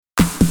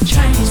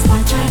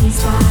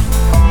Chinese pot.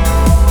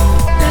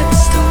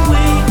 That's the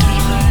way to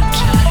learn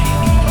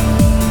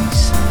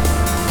Chinese.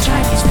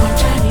 Chinese pot,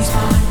 Chinese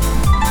pot.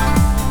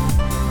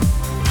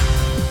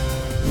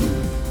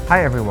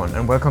 Hi everyone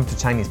and welcome to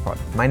Chinese Pod.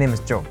 My name is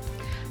Joe.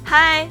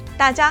 嗨，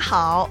大家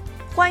好，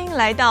欢迎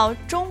来到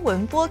中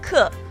文播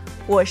客，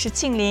我是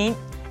庆林。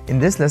In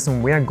this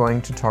lesson, we are going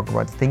to talk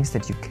about things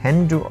that you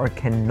can do or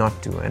cannot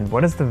do, and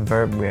what is the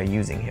verb we are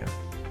using here?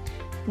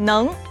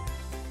 能，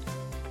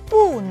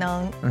不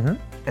能，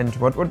 And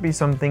what would be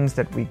some things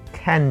that we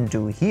can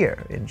do here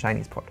in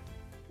Chinese Pod?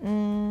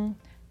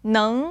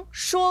 能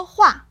说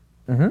话，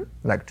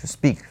 Like to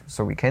speak,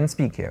 so we can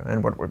speak here.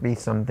 And what would be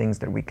some things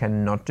that we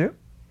cannot do?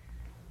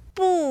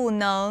 不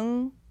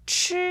能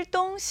吃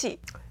东西。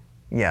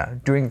 Yeah,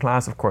 during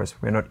class, of course,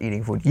 we're not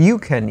eating food. You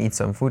can eat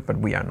some food, but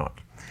we are not.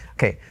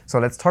 Okay, so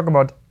let's talk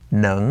about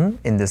能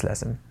in this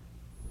lesson.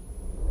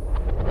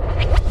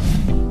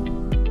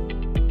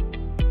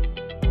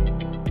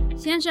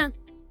 先生，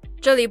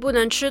这里不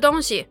能吃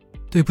东西。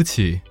对不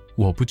起，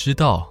我不知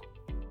道。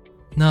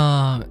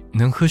那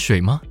能喝水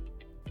吗？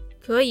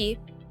可以。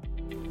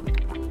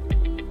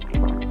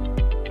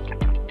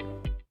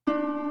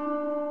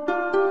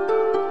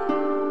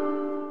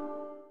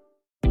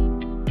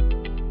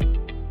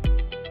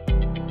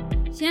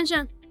先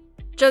生，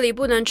这里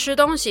不能吃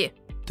东西。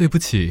对不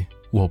起，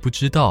我不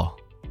知道。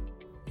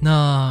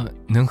那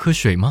能喝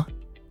水吗？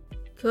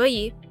可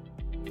以。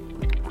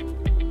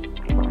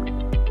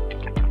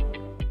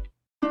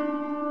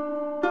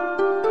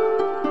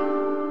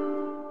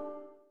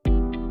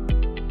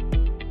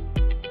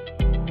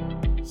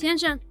先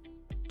生，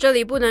这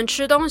里不能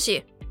吃东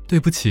西。对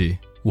不起，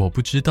我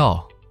不知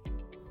道。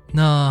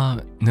那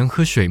能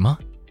喝水吗？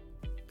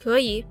可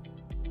以。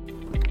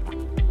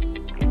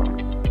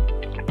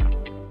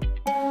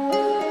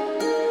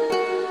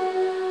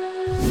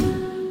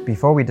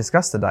Before we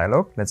discuss the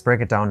dialogue, let's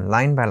break it down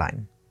line by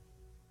line.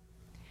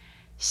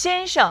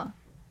 先生，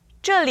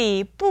这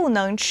里不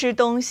能吃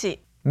东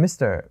西。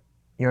 Mister,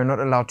 you're not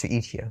allowed to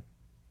eat here.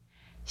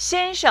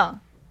 先生，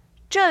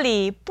这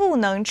里不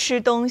能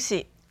吃东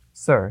西。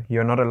 Sir,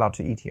 you're not allowed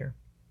to eat here.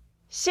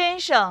 先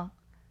生，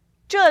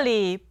这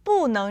里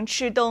不能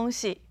吃东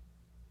西。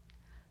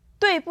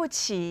对不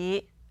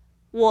起，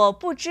我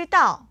不知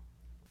道。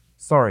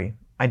 Sorry,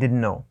 I didn't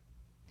know.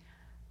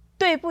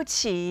 对不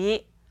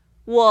起，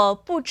我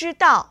不知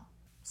道。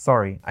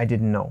 Sorry, I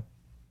didn't know.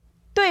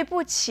 对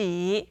不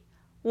起，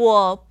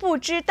我不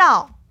知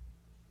道。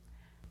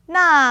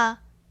那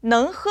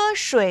能喝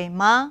水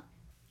吗？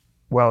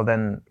 Well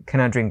then, can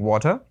I drink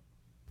water?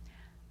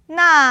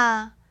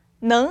 那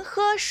能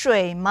喝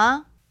水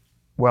吗？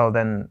 Well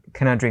then,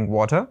 can I drink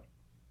water?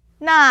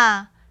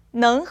 那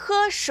能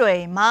喝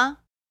水吗？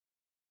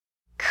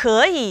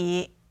可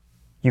以，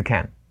 You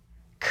can.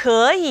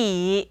 可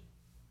以。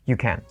 You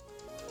can.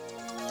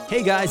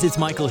 Hey guys, it's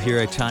Michael here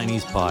at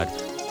Chinese Pod,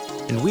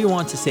 and we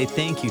want to say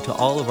thank you to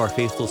all of our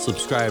faithful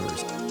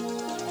subscribers.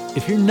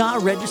 If you're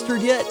not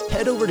registered yet,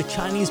 head over to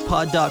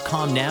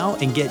ChinesePod.com now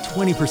and get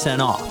 20%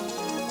 off.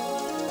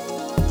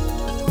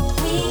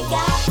 We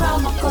got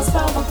promo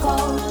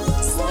codes.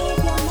 Save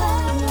your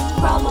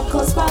money. Promo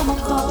codes.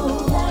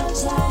 Learn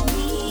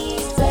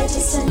Chinese.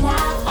 Register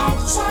now at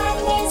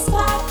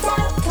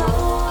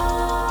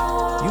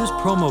ChinesePod.com. Use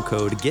promo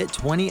code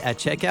GET20 at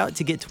checkout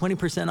to get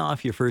 20%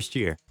 off your first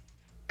year.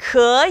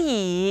 可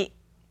以，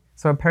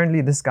 So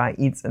apparently this guy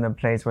eats in a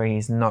place where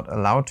he's not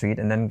allowed to eat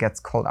and then gets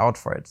called out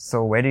for it.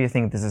 So where do you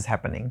think this is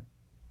happening?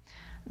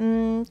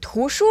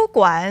 图书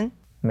馆、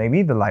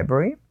 Maybe the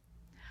library?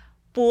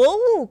 博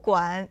物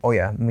馆。 Oh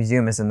yeah,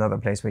 museum is another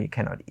place where you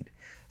cannot eat.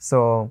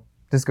 So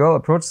this girl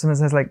approaches him and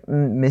says like,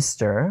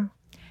 Mister.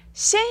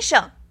 先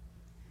生，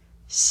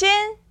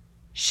先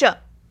生。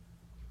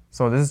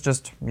 So this is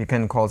just, you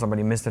can call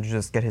somebody Mister to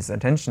just get his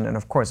attention. And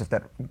of course, if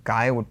that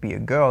guy would be a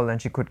girl, then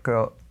she could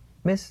go,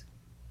 Miss.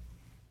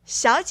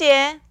 小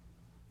姐，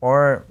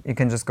 Or you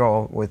can just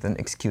go with an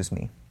excuse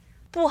me.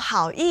 不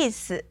好意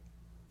思，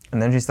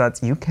 And then she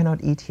starts, you cannot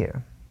eat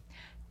here.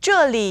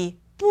 这里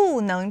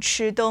不能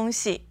吃东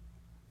西。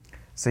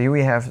 So here we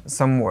have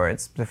some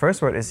words. The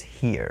first word is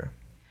here.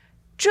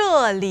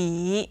 这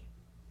里，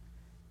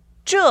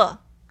这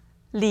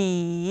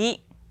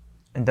里，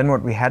 And then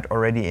what we had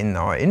already in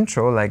our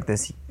intro, like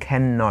this,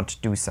 cannot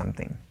do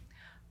something.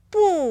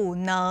 不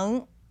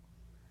能，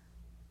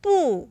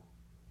不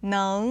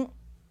能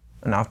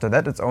And after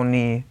that, it's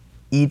only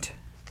eat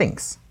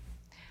things.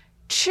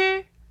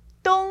 吃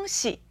东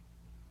西。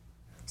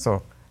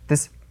 So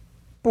this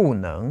不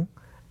能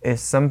is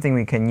something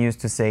we can use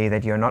to say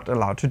that you're not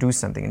allowed to do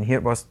something. And here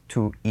it was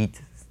to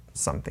eat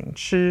something.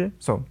 吃,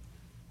 so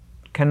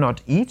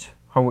cannot eat.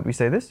 How would we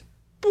say this?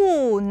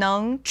 不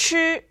能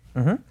吃，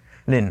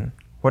 Lynn,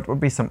 what would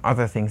be some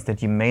other things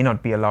that you may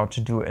not be allowed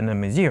to do in a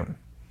museum?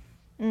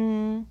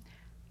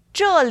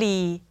 这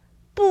里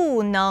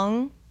不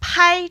能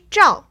拍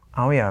照。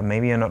 Oh yeah,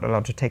 maybe you're not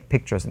allowed to take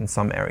pictures in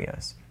some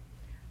areas.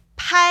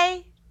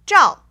 拍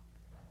照。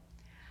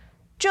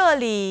这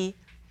里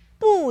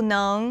不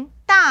能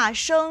大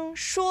声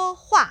说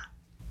话。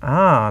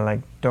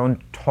Like don't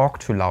talk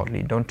too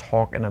loudly. Don't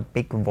talk in a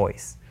big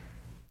voice.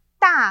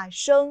 大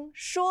声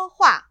说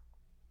话。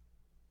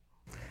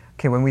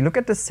 Okay, when we look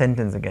at the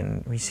sentence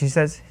again, she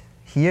says,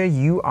 here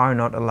you are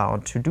not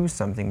allowed to do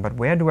something. But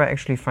where do I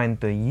actually find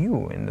the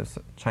you in this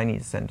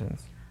Chinese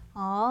sentence?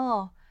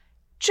 哦，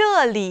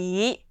这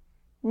里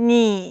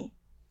你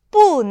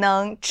不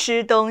能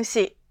吃东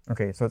西。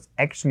 Okay, so it's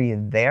actually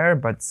there,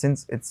 but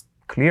since it's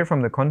clear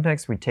from the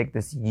context, we take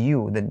this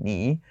you, the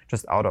ni,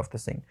 just out of the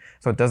thing.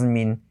 So it doesn't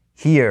mean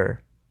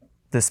here,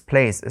 this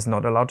place is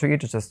not allowed to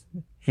eat. It's just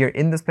here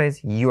in this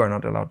place, you are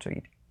not allowed to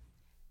eat.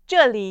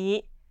 这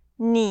里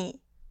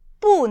你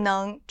不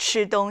能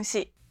吃东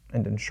西。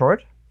 And in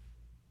short,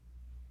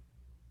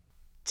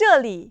 这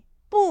里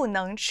不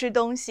能吃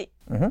东西。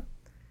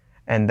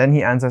 and then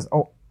he answers,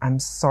 oh, I'm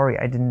sorry,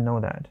 I didn't know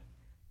that.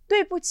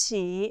 对不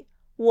起，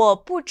我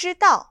不知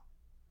道。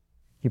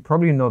 You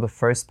probably know the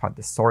first part,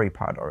 the sorry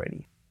part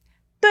already.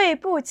 对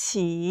不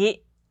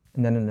起，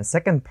 And then in the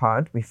second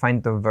part, we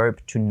find the verb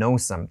to know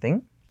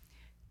something.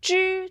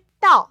 知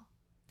道，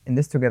 And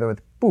this together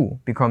with 不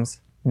becomes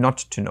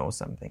not to know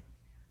something.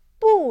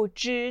 不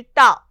知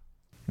道。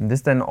 And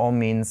this then all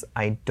means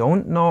I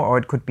don't know, or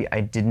it could be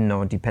I didn't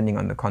know, depending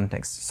on the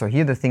context. So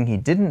here the thing he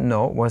didn't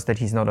know was that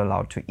he's not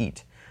allowed to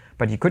eat.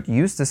 But you could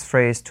use this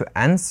phrase to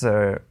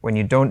answer when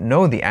you don't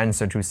know the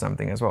answer to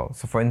something as well.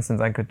 So for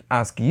instance, I could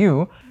ask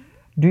you,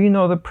 do you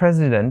know the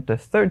president, the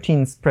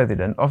 13th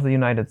president of the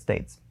United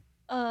States?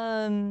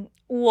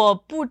 我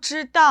不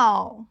知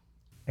道。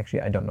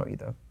 Actually, I don't know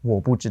either. 我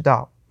不知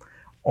道.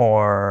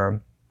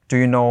 Or do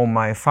you know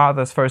my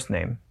father's first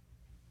name?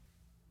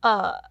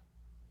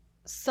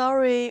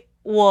 Sorry，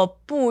我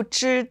不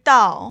知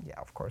道。 Yeah,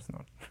 of course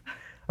not.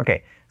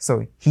 Okay,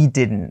 so he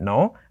didn't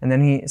know. And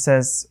then he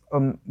says,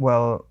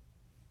 well,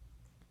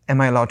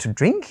 am I allowed to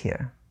drink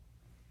here?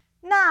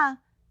 那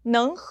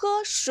能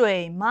喝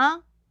水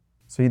吗？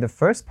 So the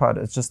first part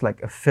is just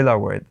like a filler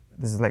word.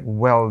 This is like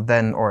well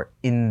then or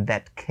in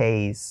that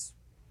case.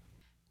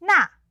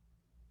 那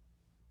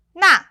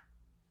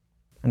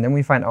And then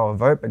we find our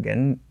verb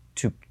again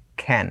to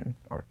can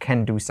or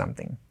can do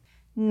something.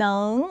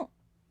 能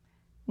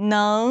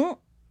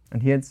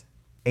And here it's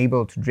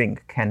able to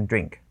drink, can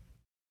drink.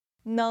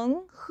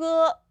 能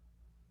喝。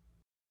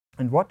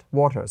 And what?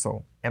 Water.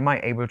 So am I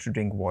able to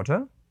drink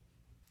water?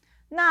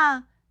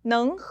 那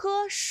能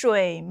喝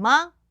水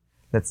吗？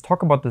 Let's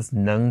talk about this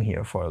能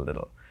here for a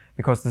little.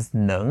 Because this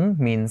能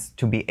means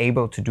to be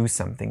able to do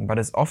something, but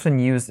is often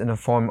used in a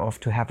form of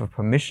to have a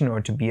permission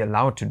or to be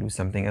allowed to do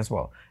something as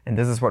well. And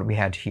this is what we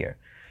had here.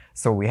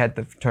 So we had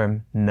the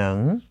term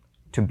能,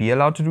 to be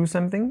allowed to do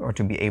something or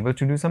to be able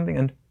to do something,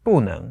 and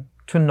不能,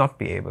 to not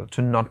be able,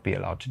 to not be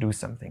allowed to do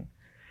something.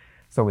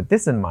 So with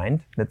this in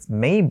mind, let's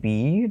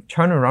maybe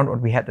turn around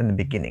what we had in the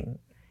beginning.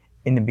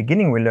 In the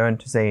beginning, we learned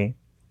to say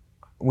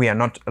we are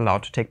not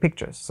allowed to take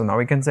pictures. So now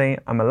we can say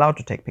I'm allowed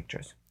to take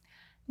pictures.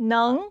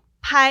 能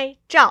拍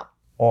照，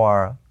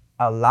 Or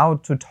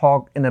allowed to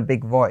talk in a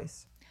big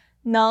voice.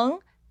 能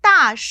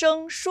大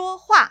声说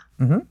话。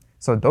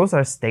 So those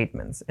are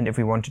statements. And if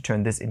we want to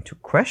turn this into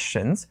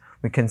questions,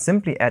 we can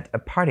simply add a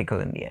particle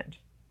in the end.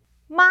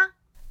 吗？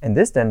 And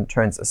this then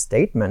turns a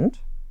statement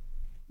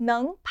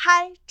能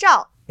拍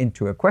照，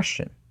 into a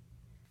question.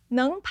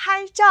 能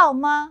拍照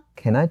吗？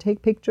 Can I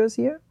take pictures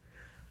here?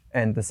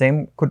 And the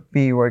same could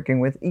be working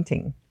with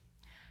eating.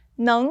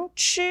 能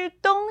吃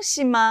东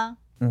西吗？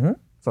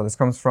 So this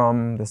comes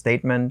from the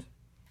statement,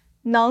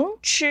 能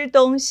吃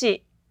东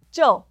西。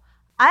Joe,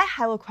 I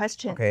have a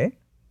question. okay,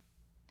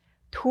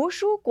 图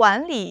书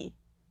馆里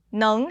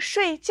能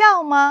睡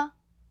觉吗？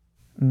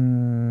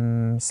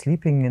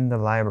 sleeping in the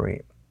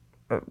library.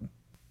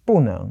 不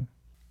能.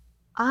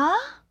啊，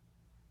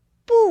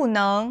不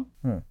能。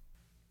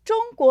中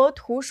国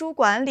图书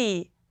馆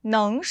里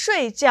能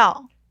睡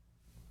觉。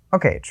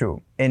 Okay,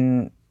 true.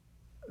 In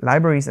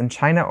libraries in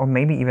China or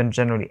maybe even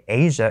generally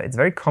Asia, it's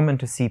very common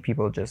to see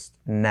people just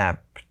nap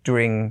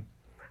during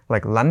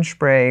like lunch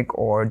break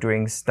or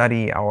during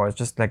study hours,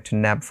 just like to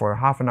nap for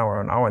half an hour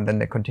or an hour and then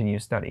they continue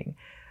studying.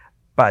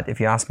 But if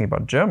you ask me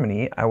about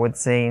Germany, I would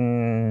say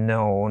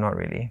no, not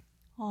really.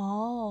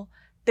 哦，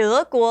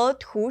德国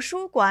图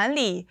书馆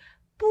里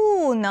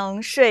不能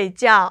睡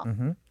觉。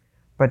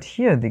 But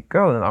here, the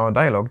girl in our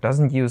dialogue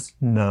doesn't use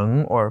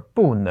能 or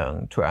不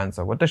能 to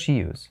answer. What does she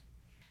use?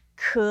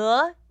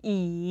 可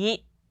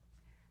以，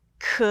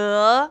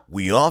可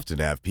We often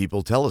have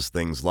people tell us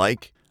things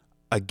like,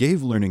 I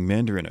gave learning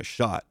Mandarin a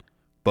shot,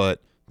 but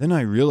then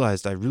I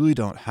realized I really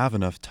don't have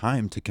enough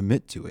time to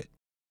commit to it.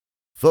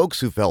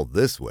 folks who felt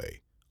this way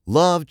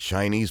love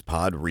Chinese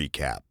Pod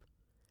Recap.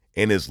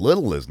 In as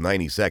little as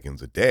 90 seconds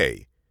a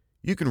day,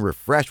 you can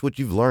refresh what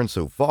you've learned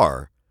so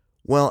far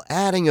while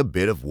adding a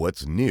bit of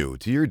what's new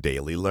to your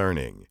daily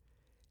learning.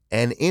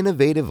 An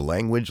innovative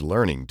language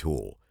learning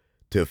tool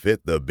to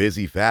fit the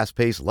busy,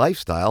 fast-paced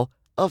lifestyle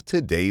of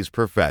today's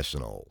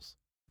professionals.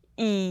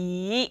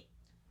 以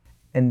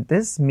And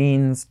this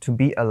means to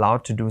be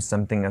allowed to do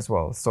something as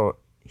well. So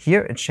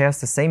here it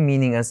shares the same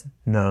meaning as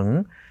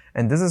能,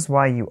 And this is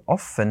why you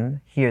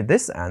often hear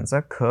this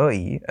answer, 可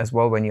以, as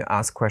well when you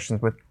ask questions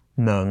with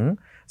能.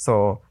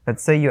 So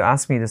let's say you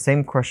ask me the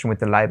same question with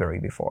the library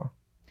before.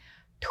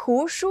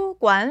 图书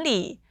馆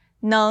里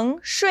能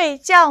睡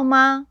觉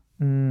吗？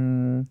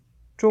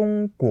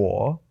中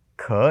国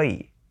可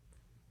以，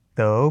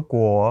德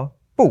国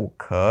不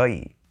可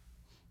以。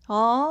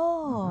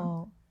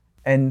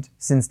And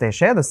since they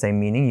share the same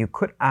meaning, you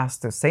could ask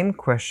the same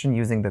question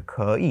using the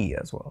可以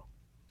as well.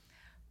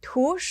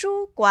 图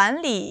书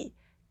馆里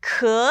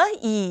可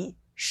以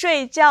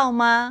睡觉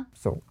吗？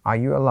 So, are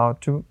you allowed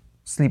to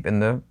sleep in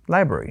the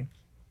library?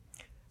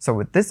 So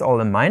with this all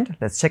in mind,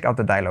 let's check out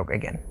the dialogue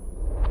again.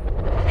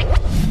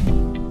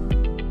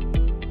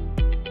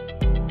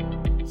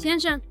 先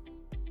生，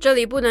这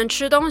里不能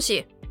吃东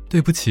西。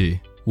对不起，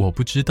我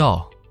不知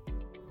道。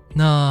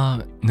那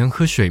能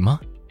喝水吗？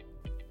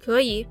可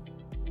以。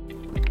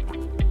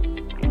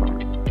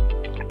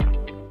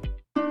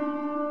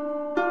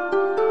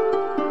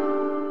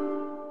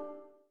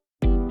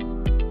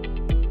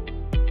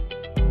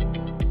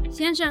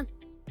先生，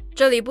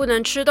这里不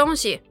能吃东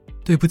西。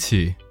对不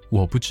起，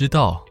我不知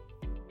道。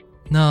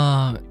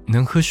那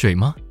能喝水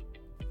吗？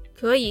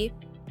可以。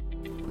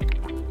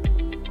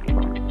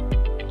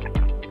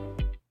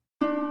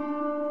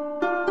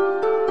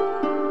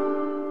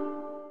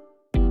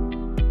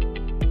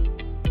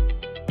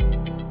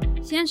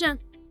先生，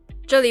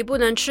这里不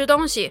能吃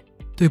东西。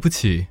对不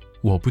起，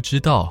我不知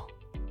道。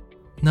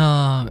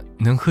那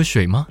能喝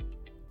水吗？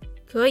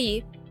可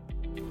以。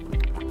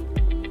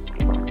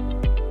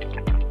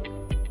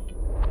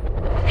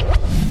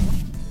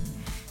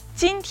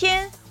今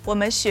天我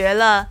们学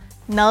了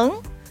能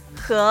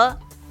和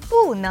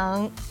不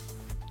能。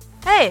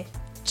哎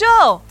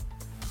 ，Joe，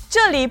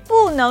 这里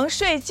不能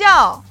睡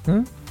觉。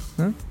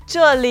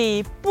这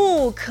里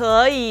不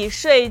可以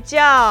睡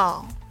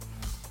觉。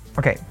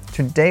Okay,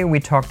 today we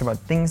talked about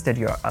things that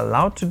you are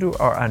allowed to do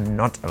or are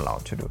not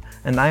allowed to do.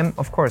 And I'm,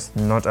 of course,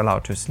 not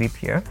allowed to sleep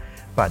here.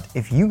 But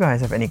if you guys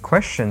have any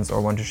questions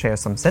or want to share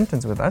some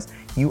sentence with us,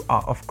 you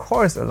are, of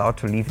course, allowed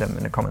to leave them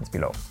in the comments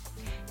below.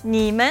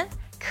 你们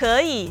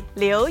可以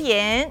留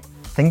言。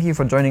Thank you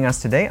for joining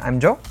us today. I'm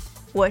Joe.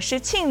 我是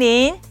庆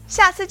玲，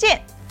下次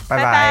见， Bye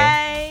bye. 拜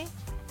拜。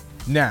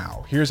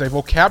 Now, here's a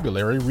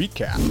vocabulary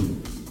recap.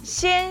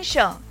 先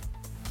生，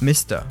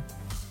 Mr.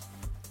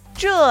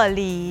 这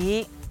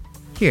里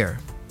Here.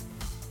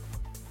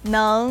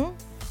 能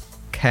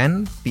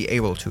Can be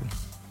able to.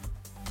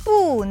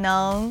 不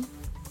能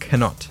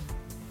Cannot.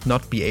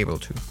 Not be able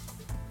to.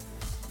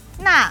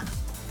 那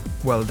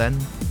Well then,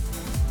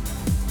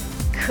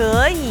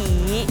 可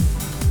以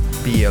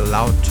be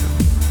allowed to.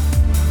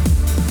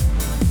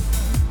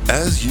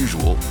 As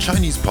usual,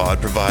 ChinesePod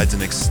provides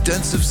an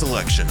extensive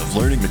selection of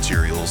learning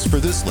materials for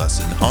this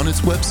lesson on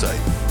its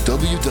website,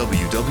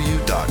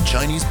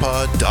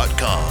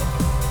 www.chinesepod.com.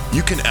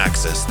 You can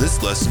access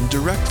this lesson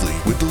directly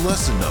with the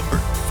lesson number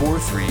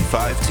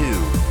 4352.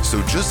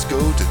 So just go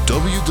to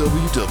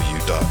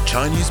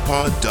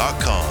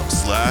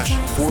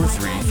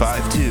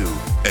www.chinesepod.com/4352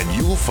 and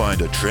you will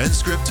find a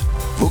transcript,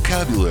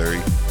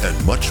 vocabulary,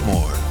 and much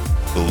more.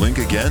 The link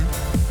again,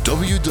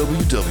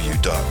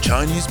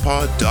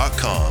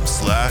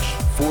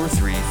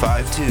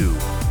 www.chinesepod.com/4352.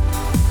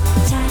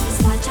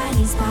 Chinese Pod,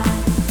 Chinese Pod.